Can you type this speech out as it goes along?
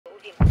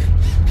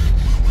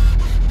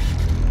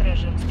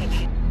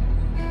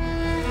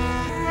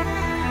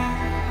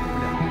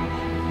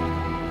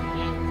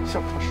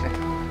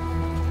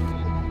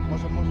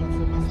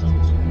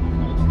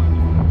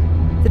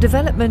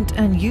development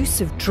and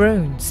use of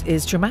drones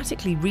is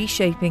dramatically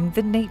reshaping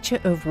the nature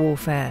of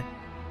warfare.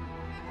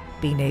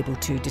 Being able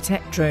to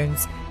detect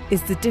drones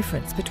is the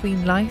difference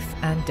between life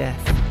and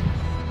death,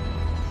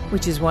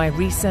 which is why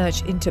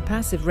research into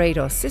passive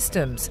radar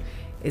systems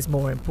is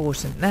more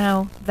important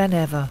now than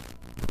ever.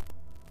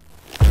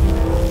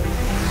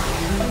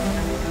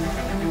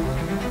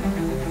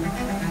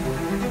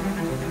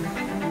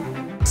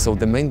 So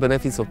the main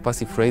benefits of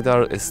passive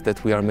radar is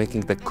that we are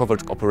making the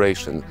covert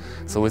operation.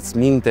 So it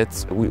means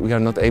that we are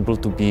not able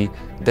to be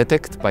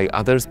detected by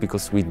others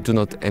because we do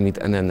not emit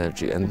an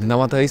energy. And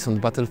nowadays on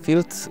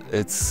battlefield,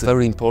 it's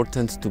very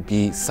important to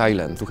be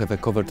silent, to have a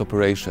covert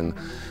operation.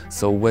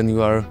 So when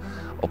you are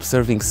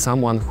observing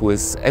someone who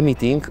is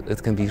emitting,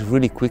 it can be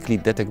really quickly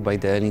detected by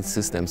the enemy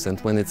systems. And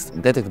when it's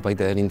detected by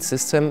the enemy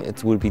system,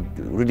 it will be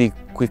really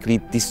quickly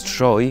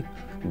destroyed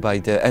by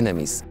the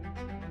enemies.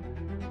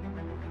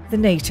 The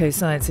NATO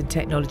Science and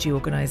Technology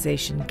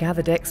Organization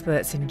gathered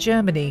experts in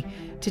Germany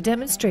to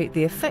demonstrate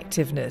the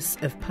effectiveness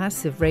of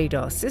passive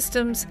radar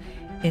systems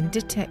in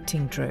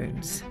detecting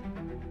drones.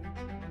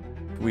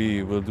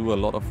 We will do a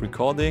lot of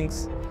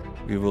recordings.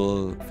 We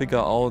will figure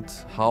out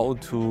how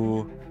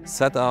to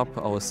set up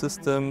our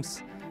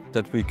systems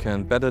that we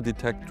can better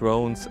detect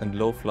drones and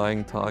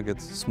low-flying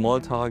targets, small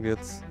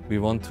targets. We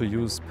want to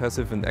use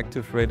passive and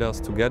active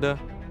radars together.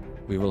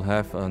 We will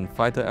have a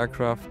fighter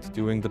aircraft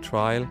during the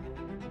trial.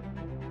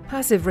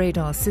 Passive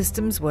radar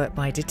systems work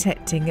by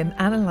detecting and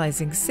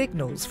analysing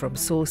signals from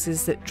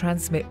sources that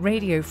transmit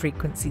radio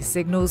frequency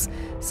signals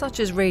such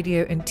as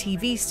radio and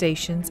TV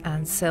stations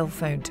and cell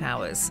phone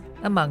towers,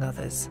 among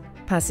others.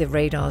 Passive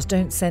radars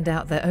don't send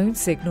out their own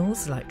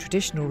signals like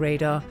traditional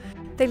radar.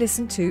 They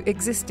listen to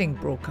existing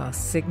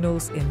broadcast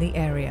signals in the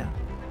area.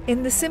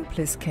 In the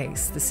simplest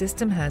case, the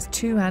system has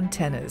two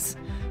antennas,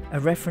 a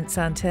reference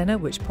antenna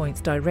which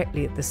points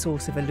directly at the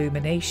source of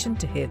illumination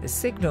to hear the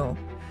signal,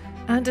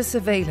 and a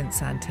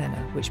surveillance antenna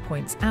which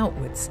points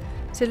outwards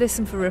to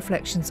listen for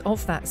reflections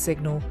of that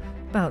signal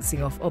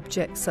bouncing off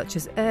objects such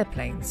as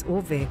airplanes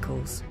or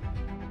vehicles.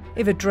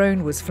 If a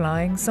drone was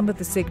flying, some of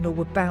the signal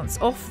would bounce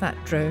off that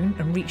drone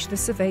and reach the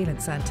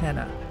surveillance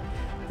antenna.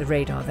 The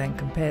radar then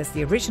compares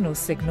the original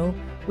signal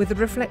with the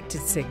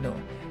reflected signal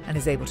and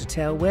is able to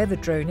tell where the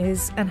drone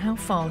is and how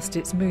fast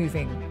it's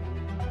moving.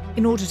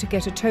 In order to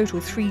get a total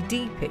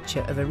 3D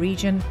picture of a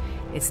region,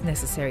 it's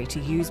necessary to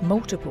use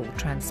multiple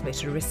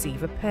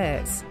transmitter-receiver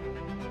pairs.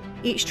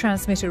 Each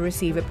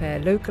transmitter-receiver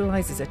pair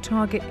localises a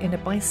target in a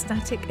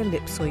bistatic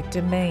ellipsoid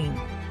domain.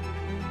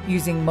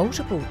 Using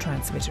multiple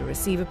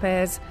transmitter-receiver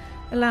pairs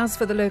allows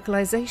for the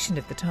localisation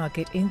of the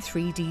target in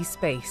 3D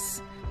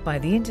space by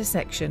the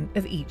intersection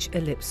of each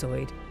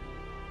ellipsoid.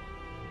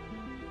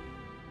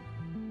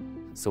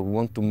 So we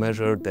want to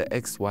measure the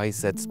X, Y,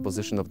 Z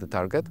position of the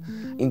target.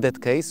 In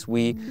that case,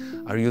 we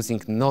are using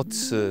not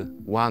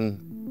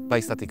one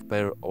bistatic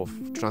pair of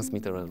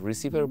transmitter and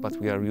receiver, but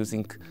we are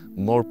using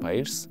more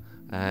pairs,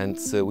 and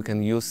we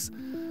can use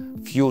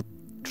few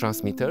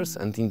transmitters,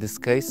 and in this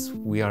case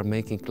we are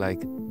making like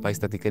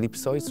bistatic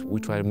ellipsoids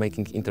which are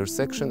making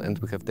intersection, and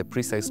we have the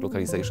precise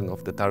localization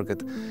of the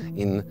target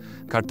in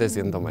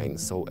Cartesian domain,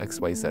 so X,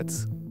 Y, Z.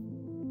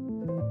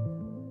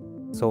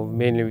 So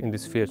mainly in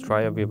this field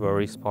trial we were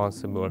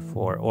responsible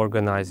for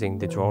organizing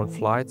the drone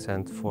flights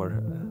and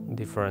for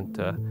different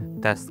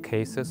test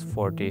cases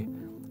for the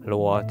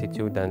low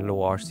altitude and low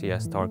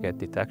RCS target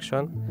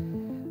detection.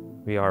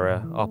 We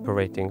are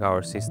operating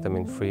our system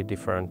in 3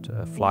 different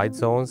flight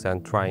zones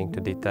and trying to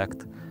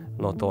detect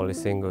not only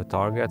single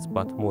targets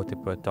but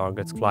multiple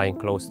targets flying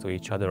close to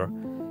each other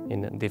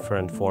in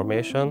different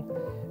formation.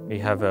 We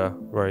have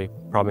very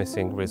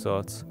promising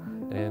results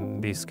in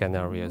these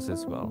scenarios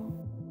as well.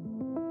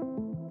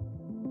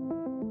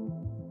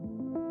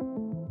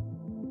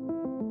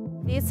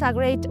 It's a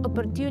great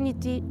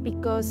opportunity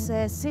because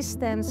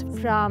systems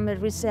from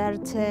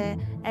research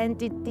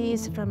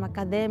entities, from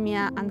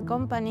academia and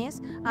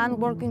companies are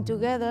working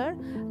together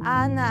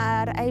and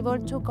are able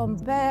to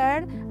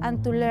compare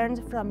and to learn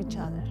from each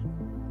other.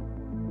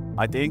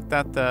 I think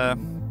that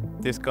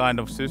this kind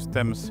of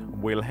systems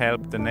will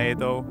help the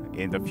NATO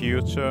in the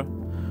future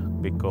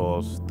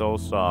because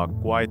those are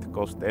quite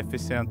cost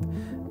efficient.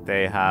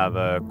 They have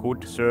a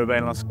good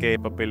surveillance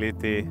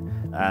capability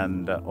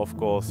and of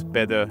course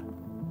better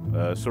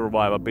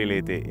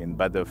survivability in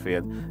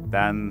battlefield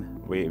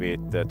than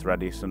with the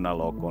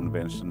traditional or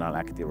conventional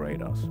active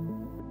radars.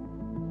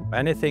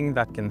 Anything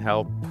that can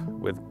help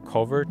with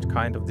covert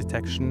kind of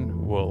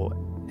detection will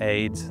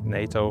aid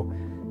NATO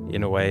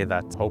in a way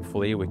that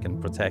hopefully we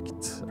can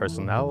protect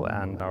personnel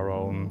and our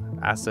own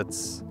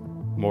assets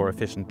more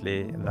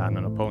efficiently than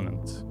an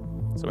opponent.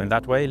 So in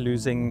that way,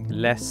 losing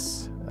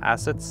less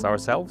assets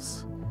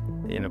ourselves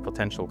in a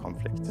potential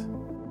conflict.